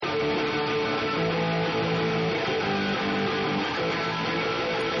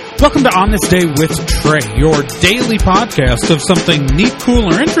Welcome to On This Day with Trae, your daily podcast of something neat, cool,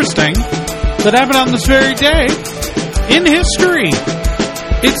 or interesting that happened on this very day in history.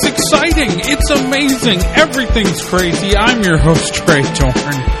 It's exciting. It's amazing. Everything's crazy. I'm your host, Trae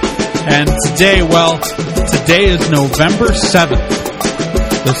Dorn. And today is November 7th.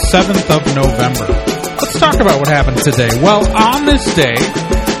 The 7th of November. Let's talk about what happened today. Well, on this day,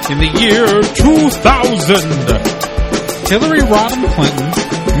 in the year 2000, Hillary Rodham Clinton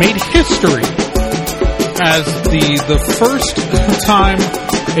made history as the first time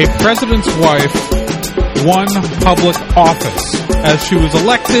a president's wife won public office, as she was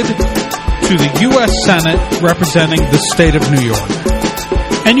elected to the U.S. Senate representing the state of New York.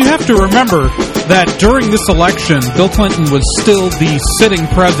 And you have to remember that during this election, Bill Clinton was still the sitting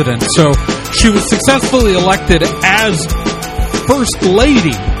president, so she was successfully elected as First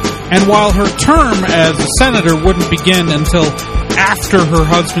Lady. And while her term as a senator wouldn't begin until after her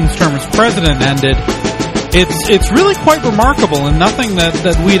husband's term as president ended, it's really quite remarkable and nothing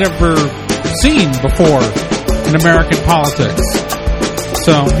that we'd ever seen before in American politics.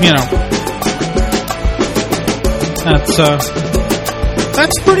 So,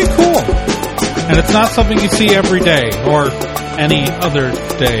 that's pretty cool. And it's not something you see every day or any other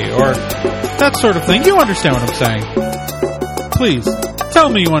day or that sort of thing. You understand what I'm saying. Please, tell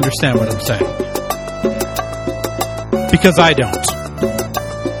me you understand what I'm saying. Because I don't.